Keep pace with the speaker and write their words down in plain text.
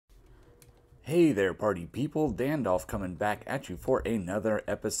Hey there, party people. Dandolph coming back at you for another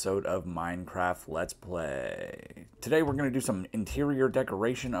episode of Minecraft Let's Play. Today we're going to do some interior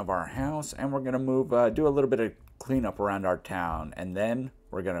decoration of our house, and we're going to do a little bit of cleanup around our town, and then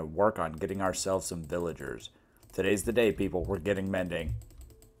we're going to work on getting ourselves some villagers. Today's the day, people. We're getting mending.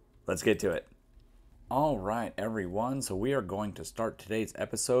 Let's get to it. Alright everyone, so we are going to start today's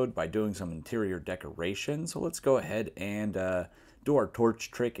episode by doing some interior decoration. So let's go ahead and do our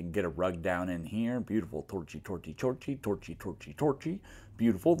torch trick and get a rug down in here. Beautiful, torchy, torchy, torchy, torchy, torchy, torchy.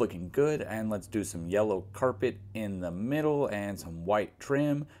 Beautiful, looking good. And let's do some yellow carpet in the middle and some white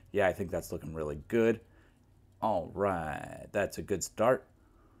trim. Yeah, I think that's looking really good. Alright, that's a good start.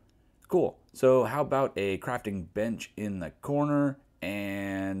 Cool, so how about a crafting bench in the corner?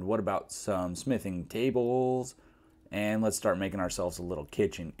 And what about some smithing tables? And let's start making ourselves a little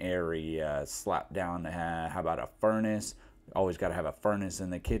kitchen area. Slap down, how about a furnace? Always got to have a furnace in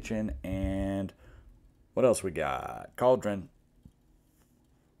the kitchen. And what else we got? Cauldron.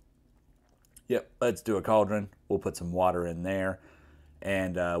 Yep, let's do a cauldron. We'll put some water in there.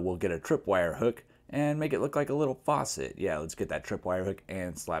 And we'll get a tripwire hook and make it look like a little faucet. Yeah, let's get that tripwire hook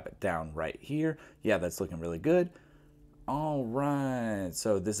and slap it down right here. Yeah, that's looking really good. All right,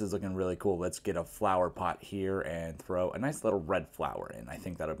 so this is looking really cool. Let's get a flower pot here and throw a nice little red flower in. I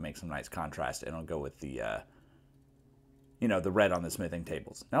think that'll make some nice contrast, and it'll go with the, the red on the smithing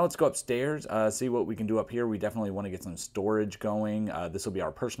tables. Now let's go upstairs, see what we can do up here. We definitely want to get some storage going. This will be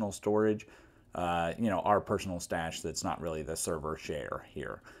our personal storage, our personal stash that's not really the server share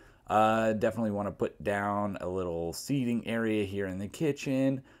here. Definitely want to put down a little seating area here in the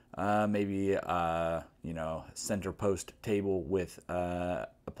kitchen. Maybe center post table with a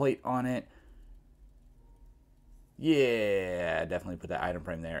plate on it. Yeah, definitely put that item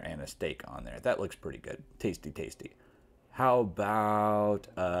frame there and a steak on there. That looks pretty good. Tasty, tasty. How about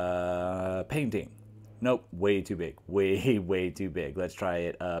painting? Nope, way too big. Way too big. Let's try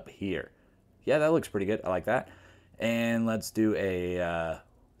it up here. Yeah, that looks pretty good. I like that. And let's do a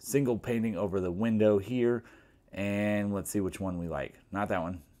single painting over the window here. And let's see which one we like. Not that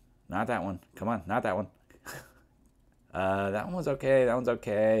one. Not that one. Come on, not that one. That one was okay. That one's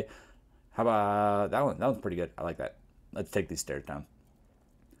okay. How about that one? That one's pretty good. I like that. Let's take these stairs down.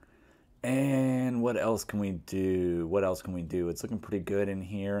 And what else can we do? What else can we do? It's looking pretty good in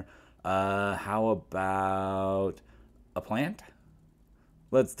here. How about a plant?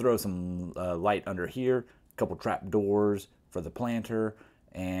 Let's throw some light under here. A couple trap doors for the planter.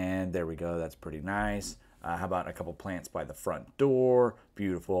 And there we go. That's pretty nice. How about a couple plants by the front door?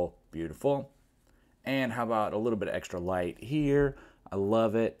 Beautiful, beautiful. And how about a little bit of extra light here? I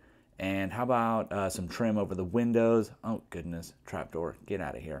love it. And how about some trim over the windows? Oh, goodness. Trapdoor. Get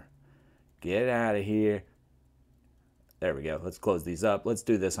out of here. Get out of here. There we go. Let's close these up. Let's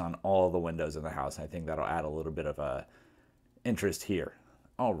do this on all the windows in the house. I think that'll add a little bit of interest here.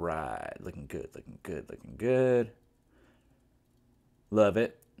 All right. Looking good, looking good, looking good. Love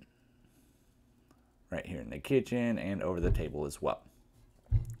it. Right here in the kitchen and over the table as well.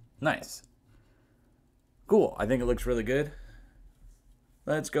 Nice. Cool. I think it looks really good.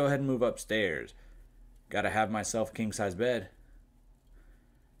 Let's go ahead and move upstairs. Gotta have myself a king-size bed.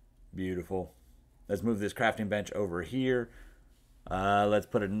 Beautiful. Let's move this crafting bench over here. Let's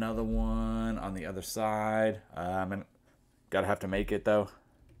put another one on the other side. Gotta have to make it though.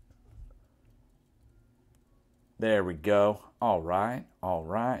 There we go. All right. All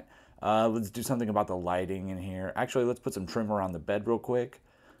right. Let's do something about the lighting in here. Actually, let's put some trim around the bed real quick.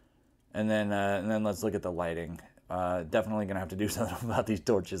 And then let's look at the lighting. Definitely going to have to do something about these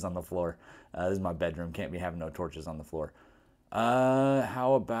torches on the floor. This is my bedroom. Can't be having no torches on the floor.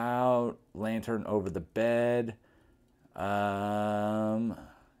 How about lantern over the bed? Let's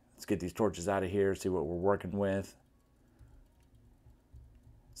get these torches out of here, see what we're working with.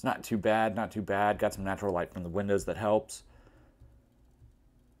 It's not too bad, not too bad. Got some natural light from the windows that helps.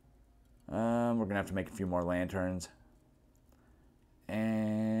 We're going to have to make a few more lanterns.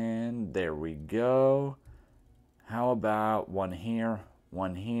 And there we go. How about one here,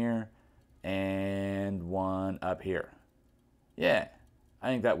 and one up here? Yeah, I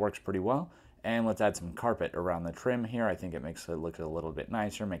think that works pretty well. And let's add some carpet around the trim here. I think it makes it look a little bit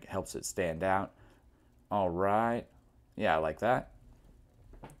nicer, helps it stand out. All right. Yeah, I like that.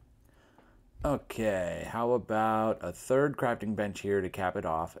 Okay, how about a third crafting bench here to cap it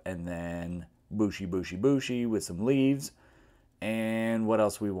off, and then bushy, bushy, bushy with some leaves. And what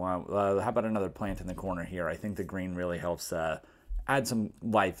else we want? How about another plant in the corner here? I think the green really helps add some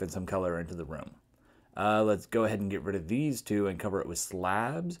life and some color into the room. Let's go ahead and get rid of these two and cover it with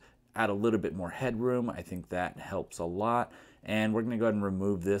slabs. Add a little bit more headroom. I think that helps a lot. And we're going to go ahead and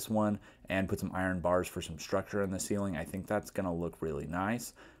remove this one and put some iron bars for some structure in the ceiling. I think that's going to look really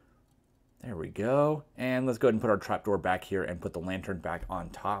nice. There we go. And let's go ahead and put our trapdoor back here and put the lantern back on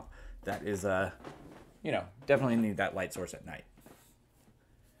top. That is, you know, definitely need that light source at night.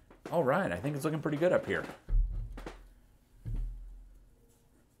 All right, I think it's looking pretty good up here.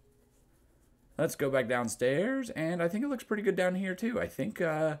 Let's go back downstairs, and I think it looks pretty good down here too. I think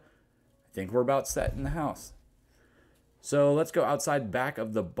we're about set in the house. So let's go outside back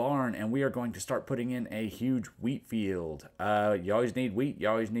of the barn, and we are going to start putting in a huge wheat field. You always need wheat. You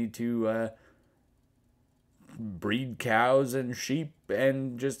always need to breed cows and sheep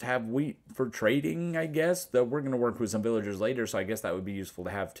and just have wheat for trading, I guess. Though we're going to work with some villagers later, so I guess that would be useful to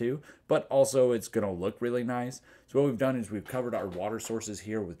have too. But also it's going to look really nice. So what we've done is we've covered our water sources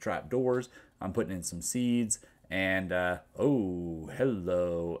here with trapdoors. I'm putting in some seeds. And, oh,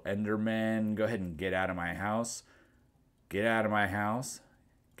 hello, Enderman. Go ahead and get out of my house. Get out of my house.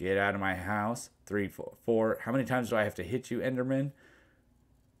 Get out of my house. 3, 4. How many times do I have to hit you, Enderman?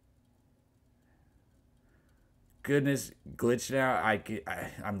 Goodness, glitched out.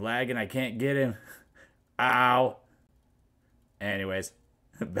 I'm lagging. I can't get him. Ow. Anyways,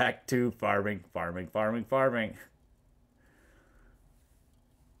 back to farming.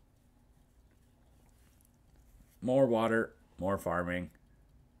 More water, more farming,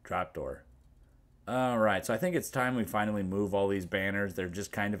 trapdoor. All right, so I think it's time we finally move all these banners. They're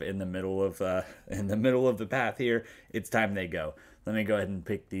just kind of in the middle of the path here. It's time they go. Let me go ahead and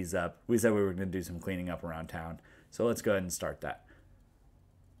pick these up. We said we were going to do some cleaning up around town, so let's go ahead and start that.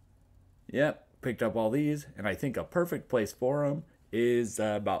 Yep, picked up all these, and I think a perfect place for them is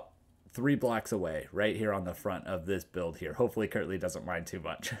about 3 blocks away, right here on the front of this build here. Hopefully Curtly doesn't mind too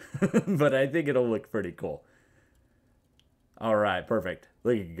much, but I think it'll look pretty cool. All right, perfect.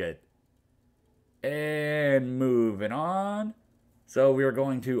 Looking good. And moving on. So we are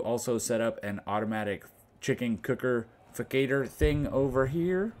going to also set up an automatic chicken cooker-ficator thing over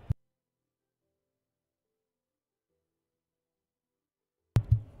here.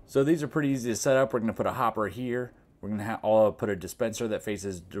 So these are pretty easy to set up. We're going to put a hopper here. We're going to put a dispenser that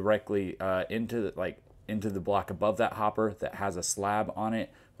faces directly into the block above that hopper that has a slab on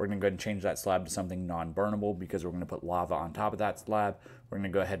it. We're going to go ahead and change that slab to something non-burnable because we're going to put lava on top of that slab. We're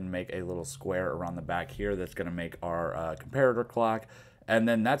going to go ahead and make a little square around the back here that's going to make our comparator clock. And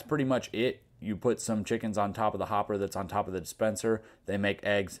then that's pretty much it. You put some chickens on top of the hopper that's on top of the dispenser. They make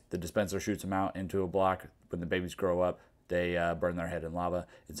eggs. The dispenser shoots them out into a block. When the babies grow up, they burn their head in lava.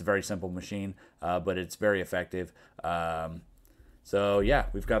 It's a very simple machine, but it's very effective. So yeah,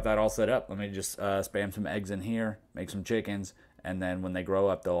 we've got that all set up. Let me just spam some eggs in here, make some chickens, and then when they grow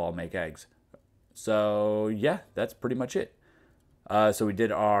up, they'll all make eggs. So yeah, that's pretty much it. So we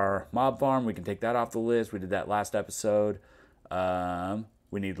did our mob farm. We can take that off the list. We did that last episode.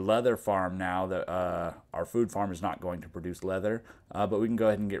 We need leather farm now. That our food farm is not going to produce leather, but we can go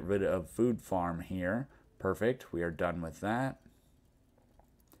ahead and get rid of food farm here. Perfect. We are done with that.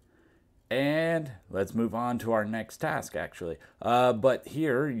 And let's move on to our next task, actually. But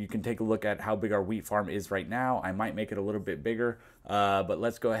here, you can take a look at how big our wheat farm is right now. I might make it a little bit bigger, but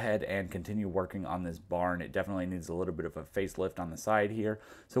let's go ahead and continue working on this barn. It definitely needs a little bit of a facelift on the side here.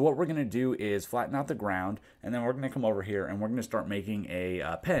 So what we're going to do is flatten out the ground, and then we're going to come over here, and we're going to start making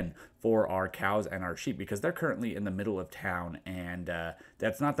a pen for our cows and our sheep because they're currently in the middle of town, and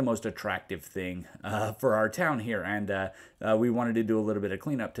that's not the most attractive thing for our town here. And we wanted to do a little bit of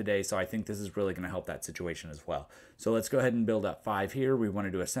cleanup today, so I think this is really going to help that situation as well. So let's go ahead and build up 5 here. We want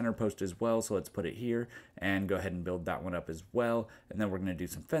to do a center post as well, so let's put it here and go ahead and build that one up as well. And then we're going to do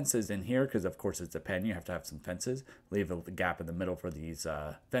some fences in here because, of course, it's a pen. You have to have some fences. Leave a gap in the middle for these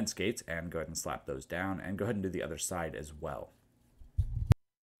fence gates and go ahead and slap those down and go ahead and do the other side as well.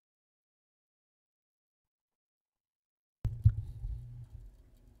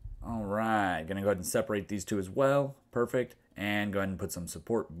 All right, gonna go ahead and separate these two as well. Perfect. And go ahead and put some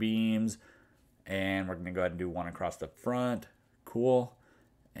support beams. And we're gonna go ahead and do one across the front. Cool.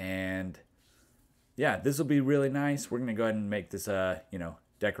 And yeah, this will be really nice. We're gonna go ahead and make this,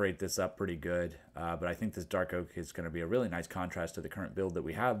 decorate this up pretty good. But I think this dark oak is gonna be a really nice contrast to the current build that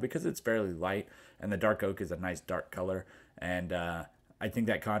we have because it's fairly light and the dark oak is a nice dark color. And I think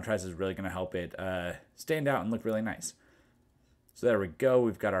that contrast is really gonna help it stand out and look really nice. So there we go.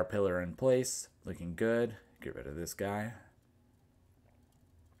 We've got our pillar in place. Looking good. Get rid of this guy.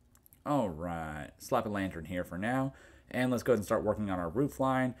 All right. Slap a lantern here for now. And let's go ahead and start working on our roof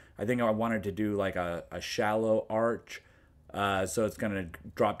line. I think I wanted to do like a shallow arch. So it's going to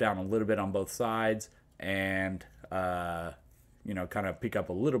drop down a little bit on both sides and, kind of pick up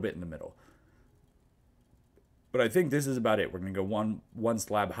a little bit in the middle. But I think this is about it. We're going to go one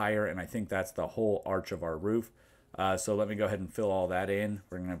slab higher, and I think that's the whole arch of our roof. So let me go ahead and fill all that in.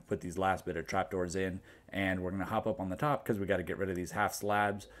 We're going to put these last bit of trapdoors in, and we're going to hop up on the top because we got to get rid of these half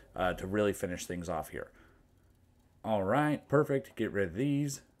slabs to really finish things off here. All right, perfect. Get rid of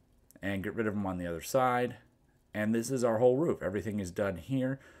these and get rid of them on the other side. And this is our whole roof. Everything is done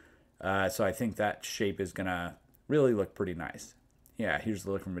here. So I think that shape is going to really look pretty nice. Yeah, here's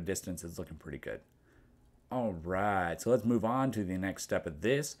the look from a distance. It's looking pretty good. All right, so let's move on to the next step of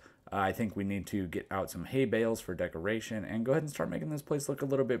this. I think we need to get out some hay bales for decoration and go ahead and start making this place look a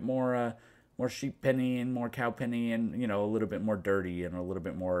little bit more more sheep penny and more cow penny, and you know, a little bit more dirty and a little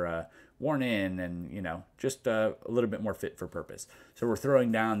bit more worn in, and you know, just a little bit more fit for purpose. So we're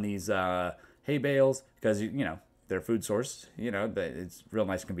throwing down these hay bales because you know, they're a food source. You know, it's real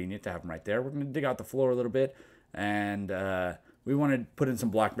nice, convenient to have them right there. We're gonna dig out the floor a little bit, and we want to put in some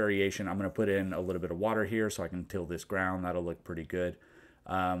block variation. I'm going to put in a little bit of water here so I can till this ground. That'll look pretty good.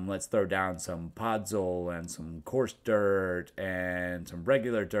 Let's throw down some podzol and some coarse dirt and some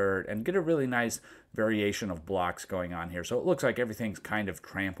regular dirt and get a really nice variation of blocks going on here. So it looks like everything's kind of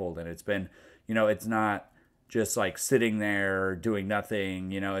trampled, and it's been, you know, it's not just like sitting there doing nothing.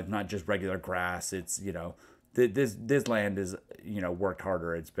 You know, it's not just regular grass. It's, you know, this land is, you know, worked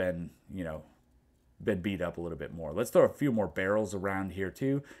harder. It's been, you know, been beat up a little bit more. Let's throw a few more barrels around here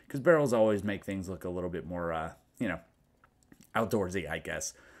too, because barrels always make things look a little bit more, you know, outdoorsy, I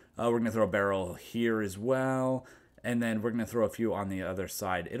guess. We're going to throw a barrel here as well, and then we're going to throw a few on the other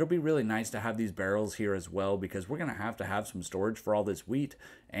side. It'll be really nice to have these barrels here as well, because we're going to have some storage for all this wheat,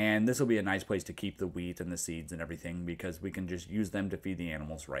 and this will be a nice place to keep the wheat and the seeds and everything, because we can just use them to feed the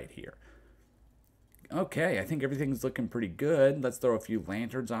animals right here. Okay, I think everything's looking pretty good. Let's throw a few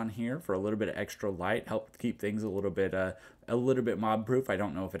lanterns on here for a little bit of extra light, help keep things a little bit mob-proof. I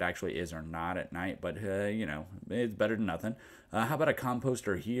don't know if it actually is or not at night, but you know, it's better than nothing. How about a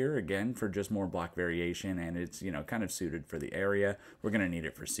composter here again for just more block variation, and it's, you know, kind of suited for the area. We're gonna need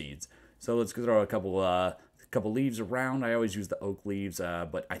it for seeds. So let's throw a couple leaves around. I always use the oak leaves,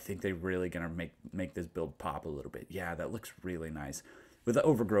 but I think they're really gonna make this build pop a little bit. Yeah, that looks really nice. With the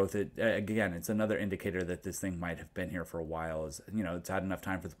overgrowth, again, it's another indicator that this thing might have been here for a while. Is, you know, it's had enough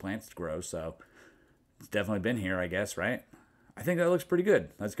time for the plants to grow, so it's definitely been here, I guess, right? I think that looks pretty good.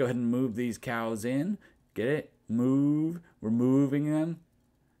 Let's go ahead and move these cows in. Get it? Move. We're moving them.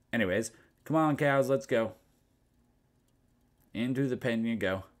 Anyways, come on, cows, let's go. Into the pen you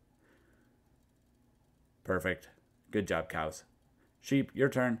go. Perfect. Good job, cows. Sheep, your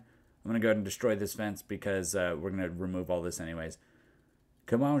turn. I'm going to go ahead and destroy this fence because we're going to remove all this anyways.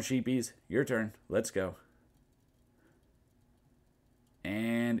 Come on, sheepies. Your turn. Let's go.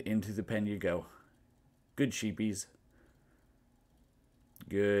 And into the pen you go. Good sheepies.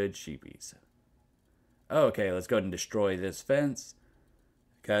 Good sheepies. Okay, let's go ahead and destroy this fence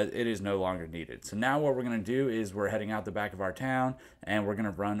because it is no longer needed. So now what we're going to do is we're heading out the back of our town, and we're going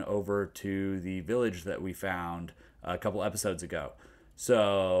to run over to the village that we found a couple episodes ago.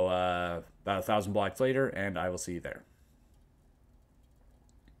 So about 1,000 blocks later, and I will see you there.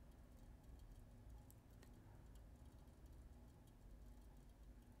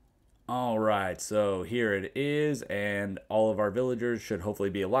 All right, so here it is, and all of our villagers should hopefully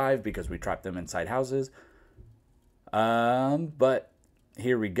be alive because we trapped them inside houses. But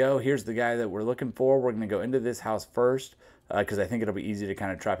here we go. Here's the guy that we're looking for. We're going to go into this house first because I think it'll be easy to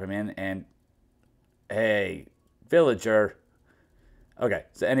kind of trap him in. And, hey, villager. Okay,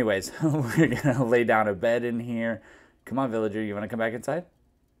 so anyways, we're going to lay down a bed in here. Come on, villager, you want to come back inside?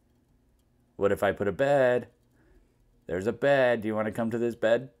 What if I put a bed? There's a bed. Do you want to come to this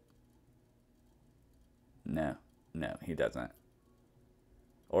bed? No, he doesn't.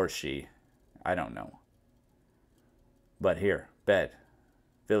 Or she. I don't know. But here, bed.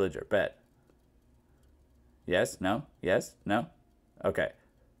 Villager, bed. Yes, no, yes, no? Okay.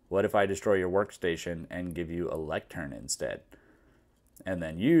 What if I destroy your workstation and give you a lectern instead? And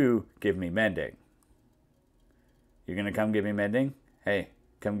then you give me mending. You're going to come give me mending? Hey,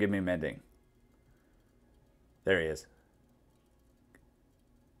 come give me mending. There he is.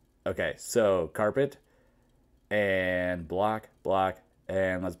 Okay, so carpet. And block,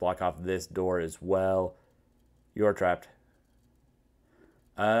 and let's block off this door as well. You're trapped.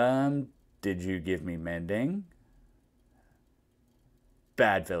 Did you give me mending?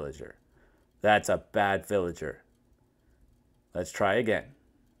 Bad villager. That's a bad villager. Let's try again.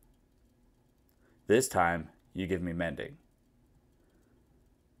 This time, you give me mending.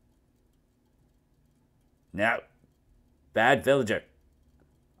 No. Bad villager.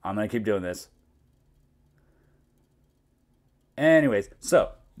 I'm going to keep doing this. Anyways,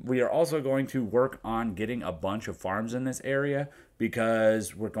 so We are also going to work on getting a bunch of farms in this area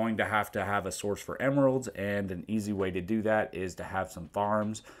because we're going to have a source for emeralds, and an easy way to do that is to have some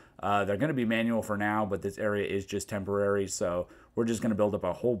farms. They're going to be manual for now, but this area is just temporary, so we're just going to build up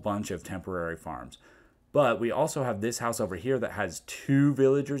a whole bunch of temporary farms. But we also have this house over here that has 2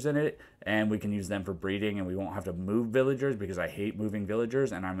 villagers in it, and we can use them for breeding, and we won't have to move villagers because I hate moving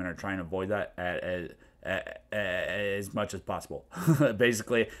villagers, and I'm going to try and avoid that as much as possible,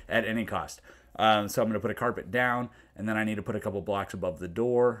 basically at any cost. So I'm going to put a carpet down, and then I need to put a couple blocks above the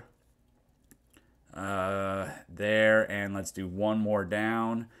door. There, and let's do one more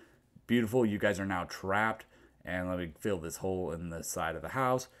down. Beautiful, you guys are now trapped. And let me fill this hole in the side of the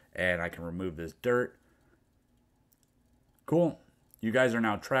house, and I can remove this dirt. Cool. You guys are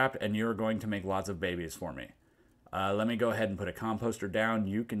now trapped, and you're going to make lots of babies for me. Let me go ahead and put a composter down.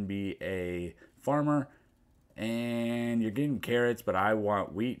 You can be a farmer, and you're getting carrots, but I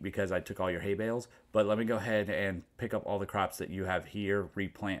want wheat because I took all your hay bales. But let me go ahead and pick up all the crops that you have here,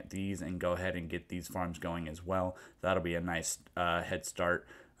 replant these, and go ahead and get these farms going as well. That'll be a nice head start.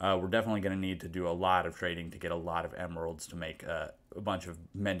 We're definitely going to need to do a lot of trading to get a lot of emeralds to make a bunch of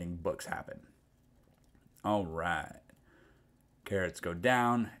mending books happen. All right. Carrots go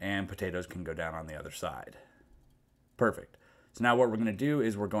down, and potatoes can go down on the other side. Perfect. So now what we're going to do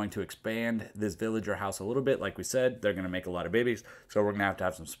is we're going to expand this villager house a little bit. Like we said, they're going to make a lot of babies, so we're going to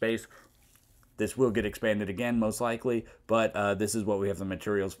have some space. This will get expanded again, most likely, but this is what we have the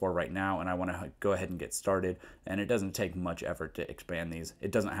materials for right now, and I want to go ahead and get started, and it doesn't take much effort to expand these.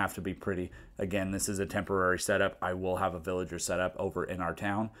 It doesn't have to be pretty. Again, this is a temporary setup. I will have a villager set up over in our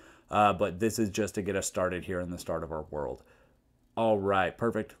town, but this is just to get us started here in the start of our world. All right,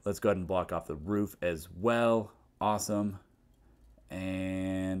 perfect. Let's go ahead and block off the roof as well. Awesome.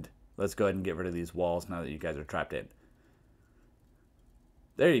 And let's go ahead and get rid of these walls now that you guys are trapped in.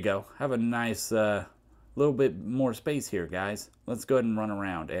 There you go. Have a nice little bit more space here, guys. Let's go ahead and run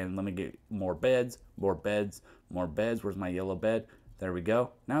around, and let me get more beds, more beds, more beds. Where's my yellow bed? There we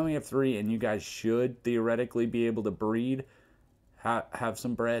go. Now we have 3, and you guys should theoretically be able to breed. Have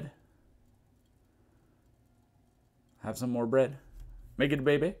some bread. Have some more bread. Make it a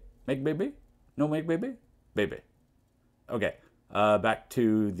baby. Make baby. No make baby. Baby. Okay. Back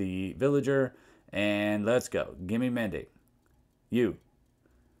to the villager, and let's go. Give me mending. You.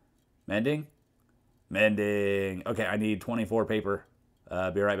 Mending? Mending. Okay, I need 24 paper.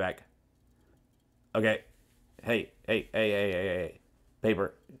 Be right back. Okay. Hey.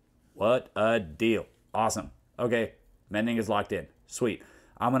 Paper. What a deal. Awesome. Okay, mending is locked in. Sweet.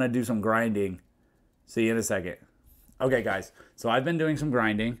 I'm going to do some grinding. See you in a second. Okay, guys. So I've been doing some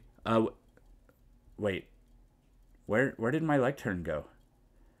grinding. Wait. Where did my lectern go?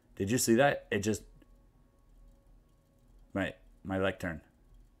 Did you see that? It just... My lectern.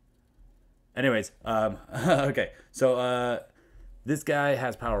 Anyways, okay. So, this guy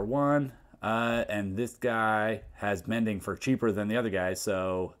has power 1, and this guy has mending for cheaper than the other guy,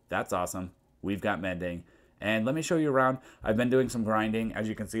 so that's awesome. We've got mending. And let me show you around. I've been doing some grinding. As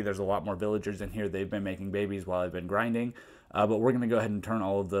you can see, there's a lot more villagers in here. They've been making babies while I've been grinding. But we're going to go ahead and turn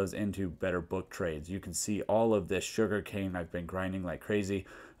all of those into better book trades. You can see all of this sugar cane I've been grinding like crazy,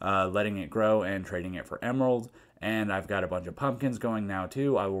 letting it grow and trading it for emeralds. And I've got a bunch of pumpkins going now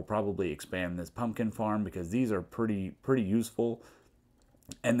too. I will probably expand this pumpkin farm because these are pretty useful.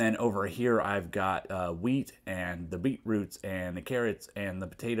 And then over here I've got wheat and the beetroots and the carrots and the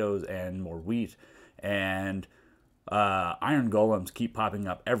potatoes and more wheat. And iron golems keep popping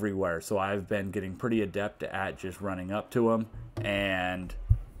up everywhere, so I've been getting pretty adept at just running up to them and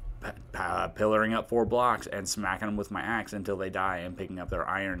pillaring up 4 blocks and smacking them with my axe until they die and picking up their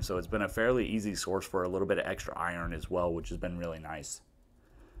iron. So it's been a fairly easy source for a little bit of extra iron as well, which has been really nice.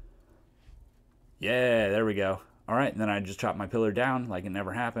 Yeah, there we go. All right, and then I just chop my pillar down like it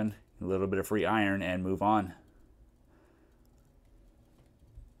never happened. A little bit of free iron and move on.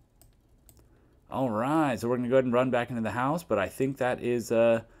 All right, so we're going to go ahead and run back into the house, but I think that is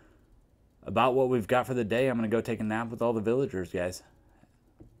about what we've got for the day. I'm going to go take a nap with all the villagers, guys.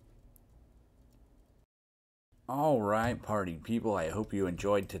 All right, party people, I hope you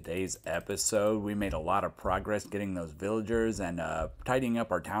enjoyed today's episode. We made a lot of progress getting those villagers and tidying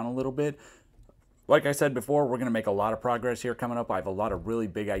up our town a little bit. Like I said before, we're going to make a lot of progress here coming up. I have a lot of really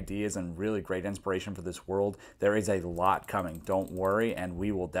big ideas and really great inspiration for this world. There is a lot coming, don't worry, and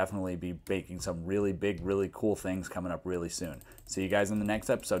we will definitely be making some really big, really cool things coming up really soon. See you guys in the next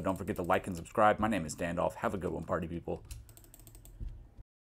episode. Don't forget to like and subscribe. My name is Standoff. Have a good one, party people.